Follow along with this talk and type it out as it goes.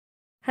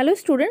Hello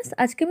students,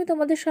 আজকে আমি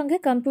তোমাদের সঙ্গে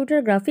কম্পিউটার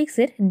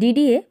গ্রাফিক্সের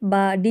ডিডিএ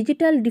বা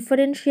ডিজিটাল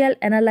ডিফারেনশিয়াল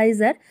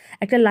অ্যানালাইজার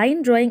একটা লাইন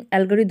ড্রয়িং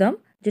অ্যালগোরিদম,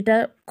 যেটা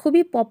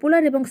খুবই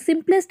পপুলার এবং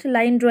সিম্পলেস্ট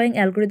লাইন ড্রয়িং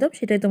অ্যালগোরিদম,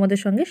 সেটাই তোমাদের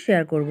সঙ্গে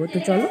শেয়ার করব। তো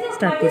চলো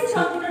স্টার্ট করছি।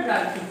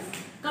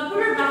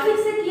 কম্পিউটার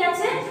গ্রাফিক্সে কি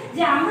আছে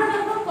যে আমরা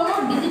যখন কোনো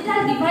ডিজিটাল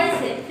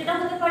ডিভাইসে, সেটা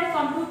হতে পারে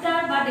কম্পিউটার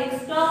বা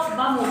ডেস্কটপ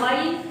বা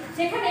মোবাইল,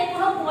 সেখানে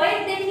কোনো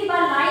পয়েন্ট দেখি বা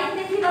লাইন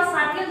দেখি বা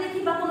সার্কেল দেখি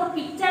বা কোনো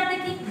পিকচার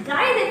দেখি,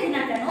 যাই দেখি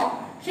না কেন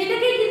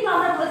সেটাকেই কিন্তু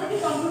আমরা বলে থাকি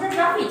কম্পিউটার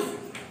গ্রাফিক্স।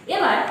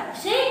 এবার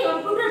সেই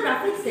কম্পিউটার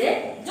গ্রাফিক্সে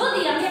যদি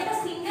আমি একটা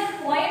সিঙ্গেল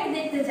পয়েন্ট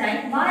দেখতে চাই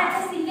বা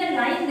একটা সিঙ্গেল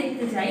লাইন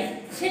দেখতে চাই,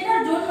 সেটার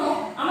জন্য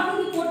আমাকে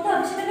কি করতে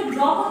হবে? সেটাকে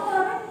ড্র করতে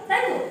হবে,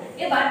 তাই তো?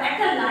 এবার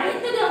একটা লাইন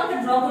যদি আমাকে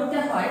ড্র করতে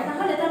হয়,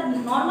 তাহলে তার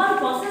নরমাল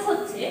প্রসেস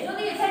হচ্ছে,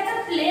 যদি এটা একটা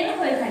প্লেন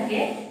হয়ে থাকে,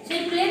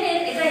 সেই প্লেনের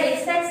এটা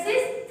এক্স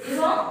অ্যাক্সিস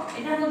এবং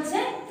এটা হচ্ছে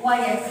ওয়াই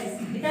অ্যাক্সিস,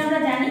 এটা আমরা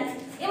জানি।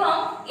 এবং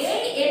এই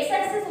এক্স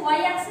অ্যাক্সিস ওয়াই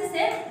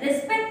অ্যাক্সিসের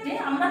রেসপেক্টে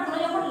আমরা কোনো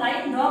যখন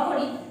লাইন ড্র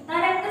করি,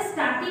 তার একটা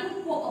স্টার্টিং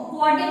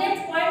কোঅর্ডিনেট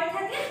পয়েন্ট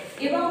থাকে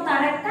এবং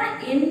তার একটা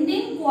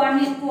এন্ডিং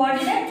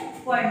কোঅর্ডিনেট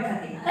পয়েন্ট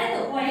থাকে, তাই তো?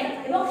 পয়েন্ট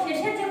এবং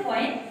শেষের যে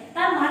পয়েন্ট,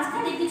 তার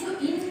মাঝখানে কিছু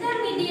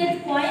ইন্টারমিডিয়েট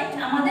পয়েন্ট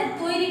আমাদের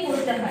তৈরি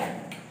করতে হয়।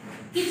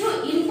 কিছু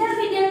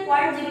ইন্টারমিডিয়েট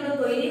পয়েন্ট যেগুলো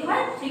তৈরি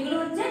হয়, সেগুলো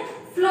হচ্ছে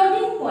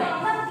ফ্লোটিং পয়েন্ট।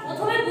 আমরা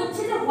প্রথমে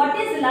বুঝছি যে হোয়াট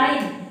ইজ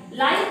লাইন।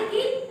 লাইন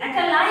কি?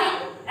 একটা লাইন,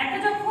 একটা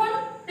যখন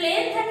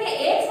প্লেন থাকে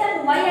এক্স এন্ড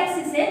ওয়াই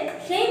অ্যাক্সিসে,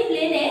 সেই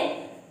প্লেনে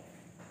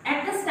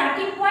একটা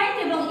স্টার্টিং পয়েন্ট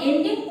এবং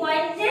এন্ডিং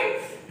পয়েন্টের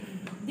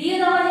দিয়ে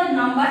দেওয়া যে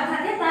নাম্বার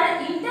থাকে, তার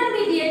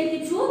ইন্টারমিডিয়েট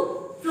কিছু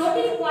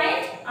ফ্লোটিং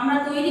পয়েন্ট আমরা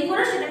তৈরি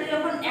করে সেটাকে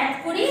যখন অ্যাড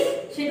করি,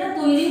 সেটা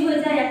তৈরি হয়ে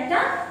যায় একটা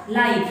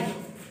লাইন।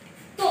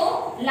 তো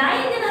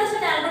line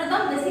generation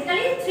algorithm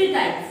basically 3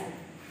 types.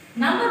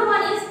 Number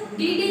 1 is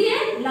DDA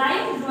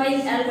line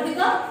drawing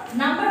algorithm.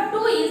 Number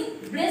 2 is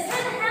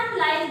Bressenham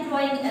line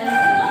drawing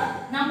algorithm.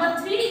 Number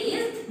 3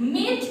 is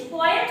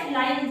midpoint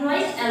line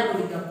drawing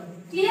algorithm.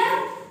 Clear?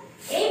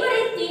 এইবার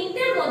এই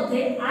তিনটের মধ্যে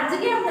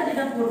আজকে আমরা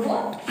যেটা করব,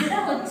 সেটা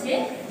হচ্ছে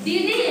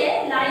DDA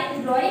লাইন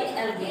ড্রয়িং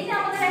অ্যালগরিদম। এটা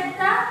আমাদের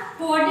একটা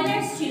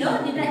কোঅর্ডিনেটস ছিল,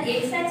 যেটা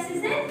x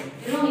অ্যাক্সিসে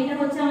এবং এটা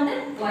হচ্ছে আমাদের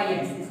y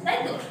অ্যাক্সিস, তাই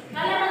তো?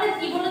 তাহলে আমাদের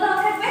কি বলে দেওয়া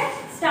থাকবে?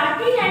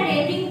 স্টার্টিং এন্ড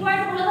এন্ডিং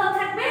পয়েন্ট বলে দেওয়া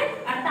থাকবে,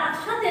 আর তার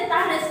সাথে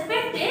তার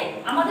রেসপেক্টে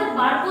আমাদের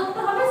বার করতে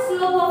হবে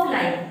স্লোপ অফ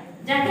লাইন,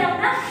 যাকে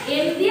আমরা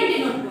m দিয়ে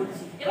ডিনোট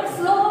করছি। এবার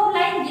স্লোপ অফ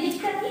লাইন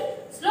জিনিসটা কি?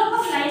 স্লোপ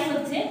অফ লাইন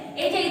হচ্ছে,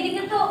 এই যে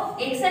এইদিকে তো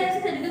x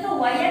অ্যাক্সিস, এদিকে তো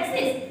y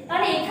অ্যাক্সিস,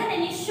 তাহলে এখানে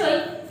নিশ্চয়ই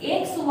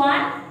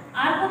x1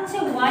 আর হচ্ছে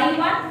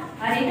y1,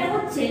 আর এটা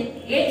হচ্ছে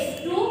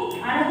x2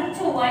 আর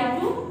হচ্ছে y2,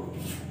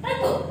 তাই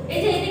তো? এই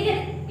যে এইদিকে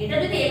এটা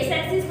যদি x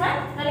অ্যাক্সিস হয়,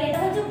 তাহলে এটা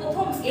হচ্ছে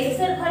প্রথম x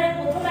এর ঘরের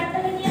প্রথম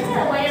একটাকে নিয়েছে,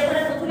 আর y এর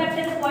ঘরের প্রথম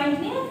একটাকে পয়েন্ট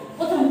নিয়ে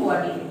প্রথম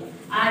কোঅর্ডিনেট,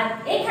 আর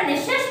এখানে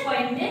শেষ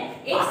পয়েন্টে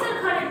x এর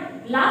ঘরের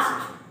লাস্ট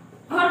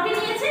ঘরকে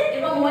নিয়েছে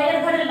এবং y এর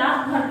ঘরের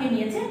লাস্ট ঘরকে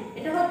নিয়েছে,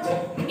 এটা হচ্ছে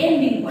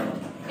এন্ডিং পয়েন্ট।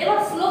 এবং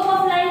স্লোপ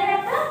অফ লাইনের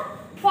একটা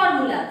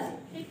ফর্মুলা আছে,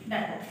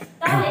 দেখো।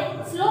 তাহলে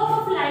স্লোপ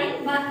অফ লাইন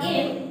বা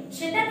m,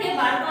 সেটাকে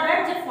বার করার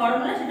যে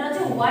ফর্মুলা, সেটা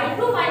হচ্ছে y2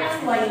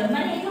 y1,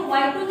 মানে এই যে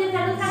y2 যে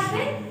ভ্যালু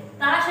থাকবে,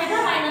 তা সেটা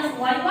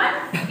 -y1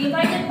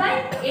 divided by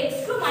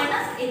x2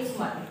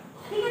 x1।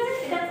 ঠিক আছে?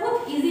 এটা খুব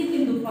ইজি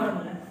কিন্তু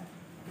ফর্মুলা।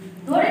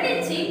 ধরে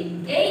নিচ্ছি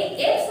এই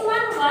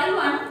x1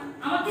 y1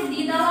 আমাকে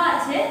দিয়ে দেওয়া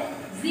আছে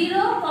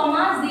 0,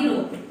 0,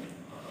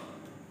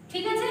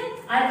 ঠিক আছে?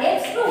 আর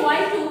x2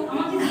 y2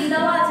 আমাকে দিয়ে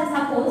দেওয়া আছে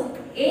suppose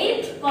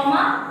 8,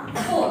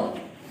 4,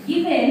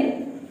 given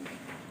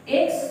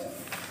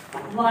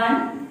x1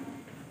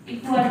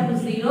 equal to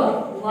 0,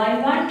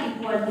 y1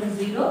 equal to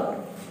 0,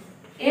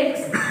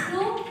 x2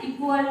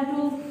 equal to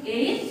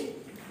 8,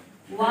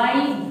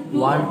 y2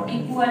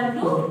 equal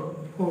to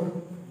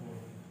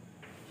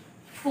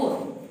 4।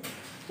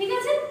 ঠিক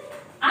আছে?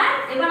 আর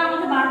এবার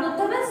আমাকে বার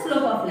করতে হবে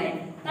স্লোপ অফ লাইন।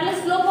 তাহলে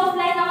স্লোপ অফ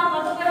লাইন আমার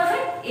কত বের হবে?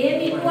 m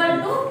equal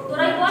to,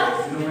 তোরাই বল,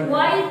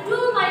 y2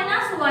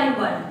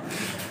 y1,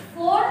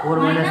 4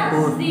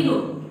 0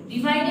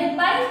 divided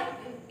by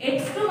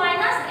x2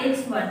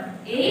 x1,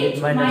 8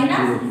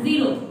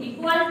 0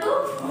 equal to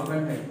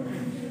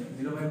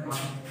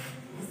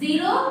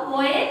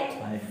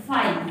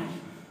 0.5।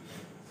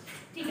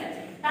 ঠিক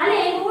আছে? তাহলে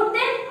এই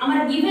মুহূর্তে আমার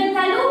গিভেন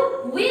ভ্যালু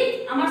উইথ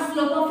আমার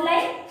স্লোপ অফ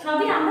লাইন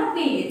সবই আমরা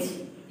পেয়ে গেছি।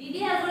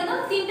 DDA অ্যালগরিদম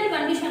তিনটে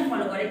কন্ডিশন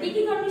ফলো করে। কি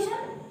কি কন্ডিশন?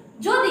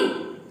 যদি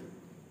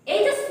এই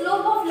যে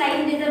স্লোপ অফ লাইন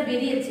যেটা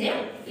বেরিয়েছে,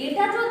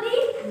 এটা যদি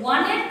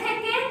 1 এর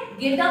থেকে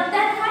গ্রেটার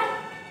দ্যান হয়,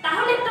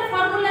 তাহলে একটা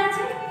ফর্মুলা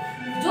আছে।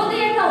 যদি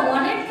এটা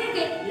 1 এর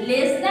থেকে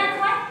লেস দ্যান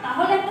হয়,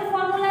 তাহলে একটা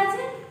ফর্মুলা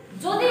আছে।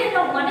 যদি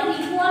এটা 1 এর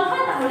ইকুয়াল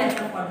হয়, তাহলে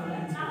একটা ফর্মুলা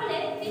আছে। তাহলে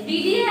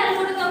DDA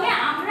অ্যালগরিদমে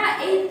আমরা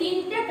এই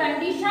তিনটে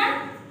কন্ডিশন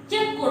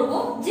চেক করব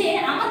যে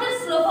আমাদের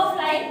স্লোপ অফ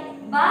লাইন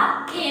বা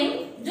m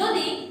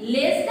যদি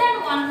লেস দ্যান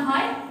 1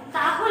 হয়,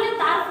 তাহলে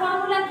তার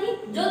ফর্মুলা কি?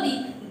 যদি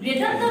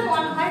গ্রেটার দ্যান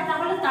 1 হয়,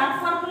 তাহলে তার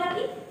ফর্মুলা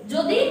কি?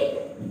 যদি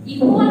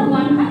ইকুয়াল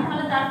 1 হয়,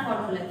 তাহলে তার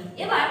ফর্মুলা কি?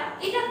 এবার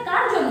এটা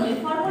কার জন্য, এই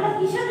ফর্মুলা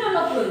কিসের জন্য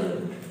প্রয়োজন?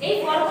 এই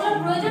ফর্মুলার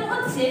প্রয়োজন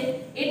হচ্ছে,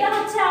 এটা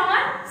হচ্ছে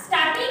আমার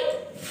স্টার্টিং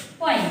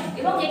পয়েন্ট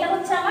এবং এটা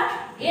হচ্ছে আমার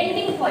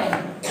এন্ডিং পয়েন্ট।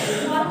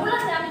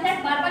 ফর্মুলাতে আমি দেখ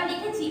বারবার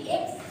লিখেছি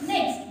x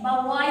নেক্সট বা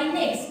y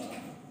নেক্সট,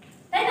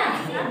 তাই না?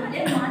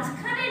 এর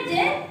মাঝখানের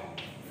যে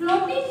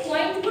ফ্লোটিং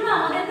পয়েন্টগুলো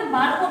আমাদেরকে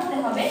বার করতে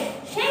হবে,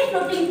 সেই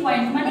ফ্লোটিং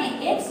পয়েন্ট মানে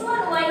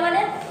x1 y1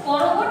 এর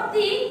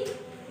পরবর্তী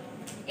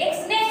x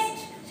নেক্সট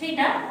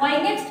সেটা y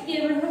নেক্সট কি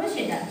হবে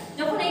সেটা,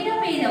 যখন এটা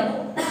পেয়ে যাব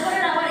তারপরে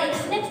আবার x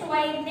নেক্সট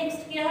y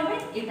নেক্সট কি হবে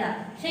এটা,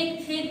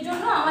 সেই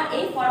জন্য আমার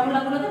এই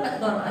ফর্মুলাগুলোতে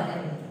দরকার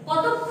হবে।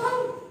 কতক্ষণ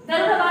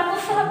ভ্যালুটা বার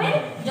করতে হবে?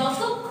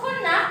 যতক্ষণ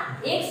না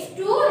x2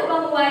 এবং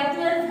y2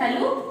 এর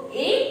ভ্যালু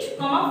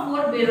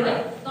 8,4 বেরোয়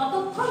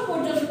ততক্ষণ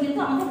পর্যন্ত কিন্তু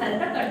আমাকে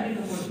ভ্যালুটা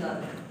কন্টিনিউ করতে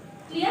হবে।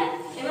 ক্লিয়ার?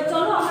 এবার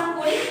চলো আমরা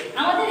করি।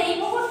 আমাদের এই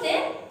মুহূর্তে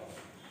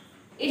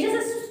এসেছে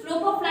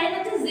স্লোপ অফ লাইন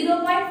হচ্ছে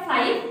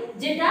 0.5,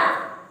 যেটা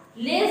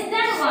লেস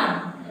দ্যান 1,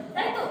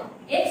 তাই তো?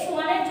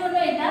 x1 এর জন্য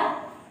এটা,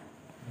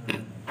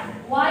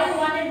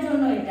 y1 এর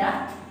জন্য এটা,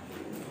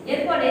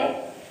 এরপরে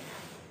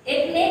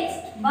x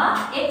নেক্সট বা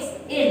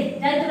xn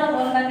যাই তোরা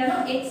বল না কেন,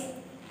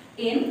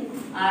 xn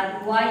আর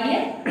y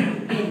এর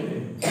n।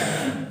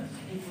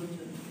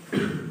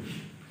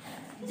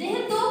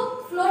 যেহেতু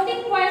ফ্লোটিং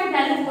পয়েন্ট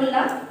ভ্যালু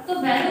বললাম, তো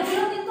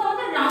ভ্যালুগুলো কিন্তু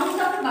আমাদের রাউন্ড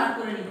অফ বার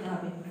করে নিতে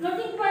হবে।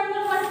 ফ্লোটিং পয়েন্ট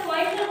মানে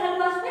পয়েন্টের ভ্যালু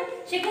আসবে,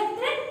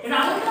 সেক্ষেত্রে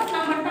রাউন্ড অফ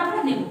নাম্বারটা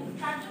আমরা নেব।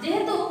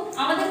 যেহেতু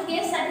আমাদের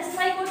কেস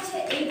স্যাটিসফাই করছে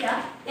এইটা,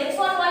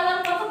 x1 y1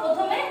 কত?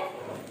 প্রথমে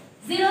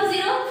 0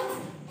 0,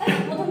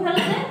 প্রথম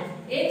ভ্যালুতে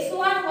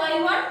x1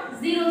 y1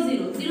 0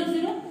 0 0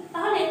 0,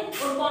 তাহলে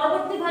ওর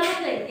পরবর্তী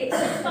ভ্যালুতে x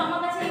তো আমার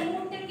কাছে এই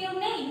মুহূর্তে কেউ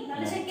নেই,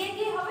 তাহলে সে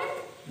কে হবে?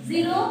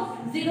 0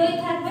 0ই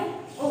থাকবে।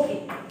 ওকে,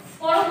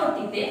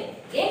 পরবর্তীতে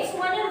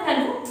x1 এর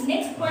ভ্যালু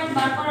নেক্সট পয়েন্ট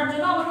বার করার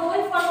জন্য আমাকে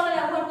ওই ফর্মুলা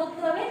ব্যবহার করতে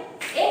হবে।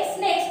 x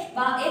নেক্সট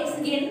বা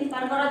xn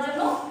বার করার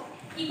জন্য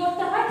কি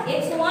করতে হয়?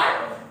 x1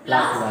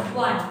 প্লাস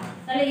 1,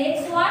 তাহলে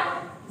x1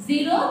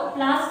 0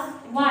 প্লাস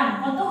 1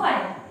 কত হয়?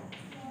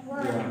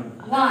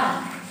 1।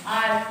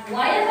 আর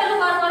y এর ভ্যালু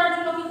বার করার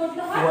জন্য কি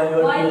করতে হয়?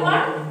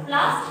 y1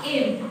 plus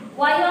m।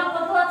 y1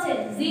 কত আছে?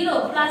 0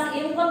 প্লাস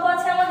m কত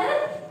আছে আমাদের?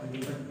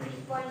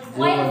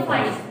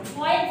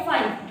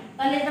 0.5।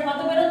 তাহলে এটা কত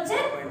বের হচ্ছে?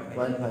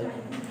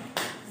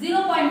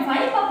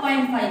 0.5 বা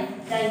 0.5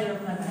 যাই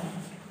বেরোক না কেন।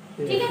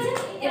 ঠিক আছে?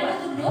 এবার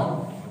দুটো,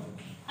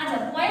 আচ্ছা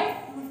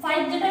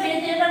 0.5 যেটা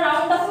বেরিয়েছে এটা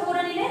রাউন্ড অফ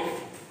করে নিলে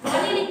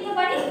 1 লিখতে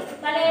পারি,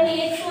 তাহলে আমি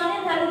x1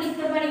 এর ভ্যালু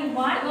লিখতে পারি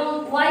 1 এবং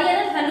y এর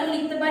ভ্যালু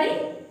লিখতে পারি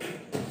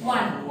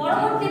 1।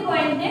 পরবর্তী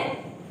পয়েন্টে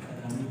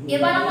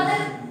এবার আমাদের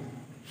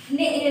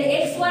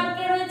x1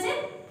 কে রয়েছে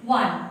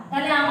 1,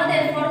 তাহলে আমাদের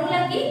ফর্মুলা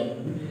কি?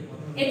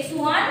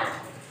 x1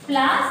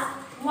 plus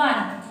 1,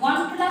 1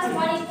 plus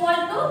 1 equal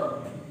to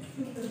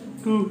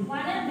 2।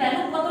 1 এর ভ্যালু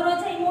কত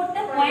রয়েছে এই মুহূর্তে?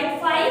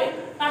 0.5,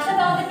 তার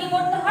সাথে আমাদের কি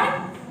করতে হয়?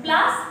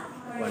 প্লাস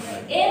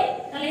m,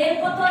 তাহলে m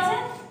কত আছে?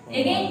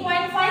 এগেইন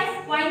 0.5,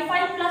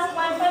 0.5 প্লাস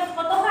 0.5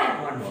 কত হয়?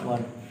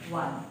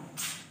 1।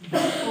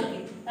 ওকে,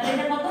 তাহলে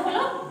এটা কত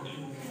হলো?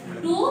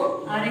 2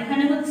 আর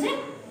এখানে হচ্ছে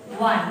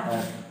 1।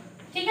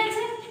 ঠিক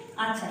আছে?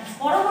 আচ্ছা,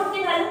 পরবর্তী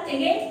ভ্যালু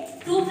এগেইন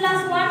 2 প্লাস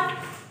 1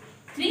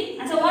 3।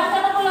 আচ্ছা 1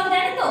 কত করলাম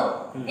জানি তো?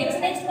 x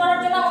নেক্সট করার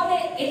জন্য আমাকে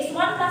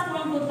x1 প্লাস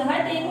 1 করতে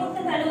হয়, তো এই মুহূর্তে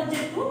ভ্যালু হচ্ছে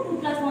 2, 2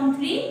 প্লাস 1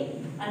 3।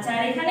 আচ্ছা,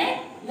 আর এখানে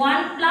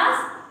 1 প্লাস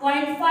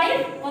 0.5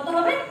 কত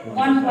হবে?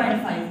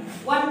 1.5।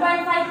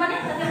 1.5 মানে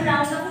তাহলে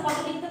রাউন্ড অফ কত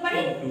লিখতে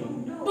পারি?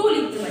 2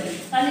 লিখতে পারি,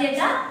 তাহলে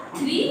এটা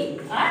 3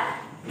 আর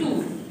 2।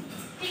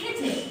 ঠিক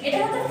আছে? এটা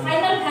হচ্ছে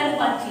ফাইনাল ভ্যালু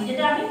পাচ্ছি,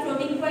 যেটা আমি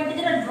ফ্লোটিং পয়েন্টে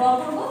যেটা ড্র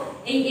করব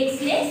এই x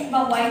নেক্সট বা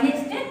y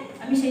নেক্সটে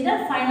আমি সেটার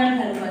ফাইনাল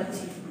ভ্যালু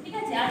পাচ্ছি। ঠিক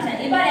আছে? আচ্ছা,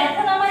 এবার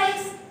এখন আমার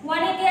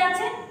x1 এ কে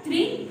আছে?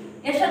 3,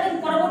 এর সাথে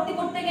পরবর্তী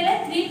করতে গেলে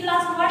 3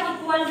 প্লাস 1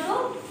 ইকুয়াল টু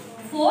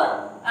 4,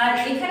 আর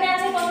এখানে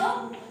আছে কত?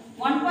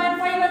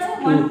 1.5 আছে,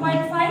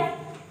 1.5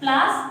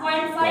 প্লাস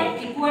 0.5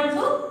 ইকুয়াল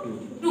টু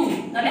 2,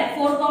 তাহলে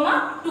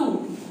 4,2।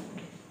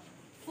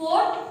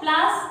 4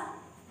 প্লাস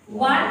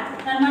 1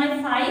 তার মানে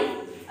 5,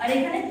 আর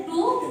এখানে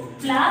 2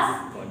 প্লাস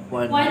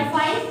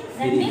 0.5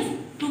 দ্যাট মিন্স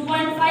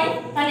 2.5,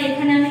 তাহলে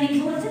এখানে আমি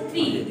লিখব হচ্ছে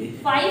 3,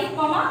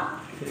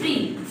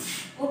 5,3।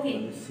 ওকে,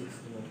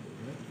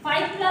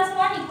 5 প্লাস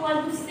 1 ইকুয়াল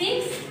টু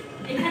 6,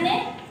 এখানে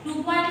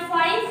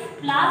 2.5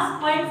 প্লাস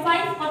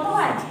 0.5 কত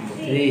হয়?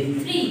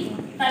 3,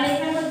 তাহলে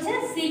এখানে হচ্ছে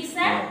 6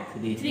 and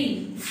 3।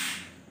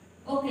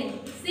 ওকে,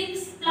 6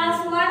 প্লাস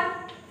 1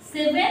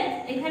 7,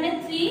 এখানে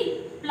 3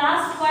 প্লাস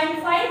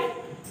 0.5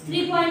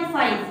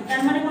 3.5, তার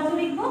মানে কত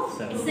লিখব?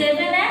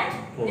 7 and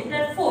এটা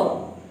 4।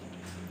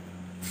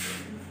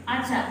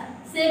 আচ্ছা,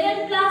 7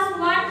 প্লাস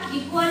 1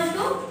 ইকুয়াল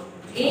টু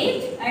 8,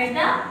 আর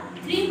এটা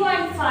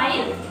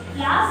 3.5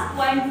 প্লাস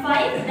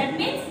 0.5 দ্যাট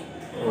মিন্স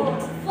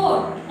 4।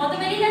 কত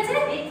বেরিয়ে গেছে?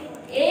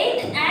 8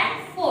 and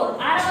 4।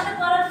 আর আমাদের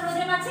করার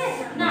প্রয়োজন আছে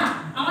না,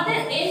 আমাদের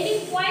এন্ডিং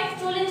পয়েন্ট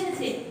চলে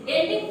এসেছে।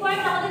 এন্ডিং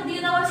পয়েন্ট আমাদের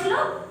দিয়ে দেওয়া ছিল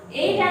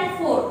 8 and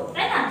 4,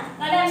 তাই না?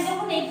 তাহলে আমি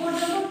যখন এই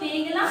পর্যন্ত পেয়ে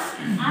গেলাম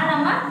আর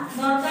আমার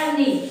দরকার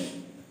নেই।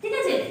 ঠিক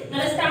আছে?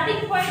 তাহলে স্টার্টিং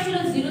পয়েন্ট ছিল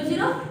 0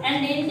 0 and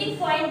ending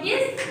point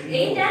is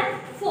 8 and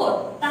 4।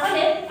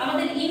 তাহলে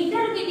আমাদের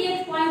ইন্টারমিডিয়েট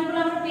পয়েন্টগুলো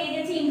আমরা পেয়ে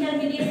গেছি,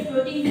 ইন্টারমিডিয়েট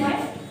ফ্লোটিং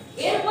পয়েন্ট।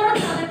 এরপর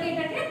আমাদেরকে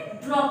এটাকে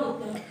ড্র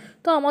করতে হবে।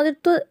 তো আমাদের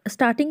তো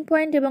স্টার্টিং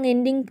পয়েন্ট এবং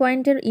এন্ডিং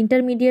পয়েন্টের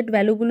ইন্টারমিডিয়েট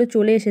ভ্যালুগুলো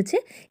চলে এসেছে।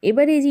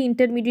 এবারে এই যে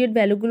ইন্টারমিডিয়েট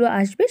ভ্যালুগুলো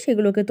আসবে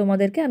সেগুলোকে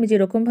তোমাদেরকে আমি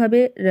যেরকমভাবে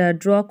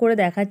ড্র করে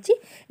দেখাচ্ছি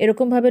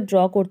এরকমভাবে ড্র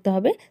করতে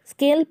হবে।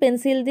 স্কেল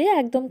পেন্সিল দিয়ে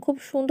একদম খুব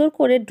সুন্দর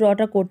করে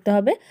ড্রটা করতে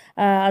হবে,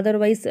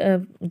 আদারওয়াইজ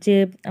যে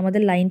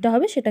আমাদের লাইনটা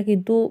হবে সেটা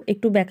কিন্তু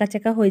একটু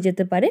ব্যাকাচ্যাকা হয়ে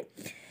যেতে পারে।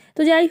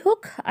 তো যাই হোক,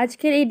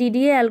 আজকের এই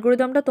ডিডিএ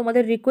অ্যালগোরিদমটা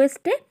তোমাদের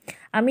রিকোয়েস্টে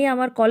আমি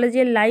আমার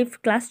কলেজের লাইভ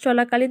ক্লাস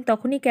চলাকালীন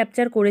তখনই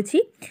ক্যাপচার করেছি।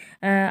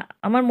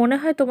 আমার মনে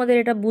হয় তোমাদের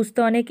এটা বুঝতে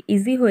অনেক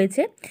ইজি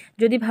হয়েছে।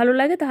 যদি ভালো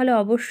লাগে তাহলে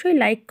অবশ্যই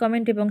লাইক,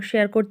 কমেন্ট এবং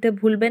শেয়ার করতে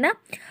ভুলবে না।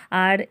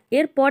 আর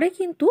এরপরে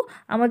কিন্তু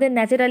আমাদের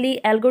ন্যাচারালি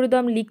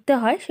অ্যালগোরিদম লিখতে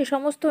হয়, সে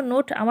সমস্ত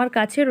নোট আমার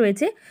কাছে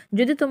রয়েছে।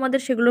 যদি তোমাদের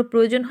সেগুলো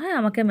প্রয়োজন হয়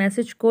আমাকে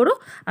মেসেজ করো,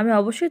 আমি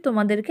অবশ্যই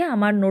তোমাদেরকে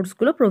আমার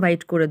নোটসগুলো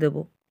প্রোভাইড করে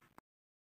দেবো।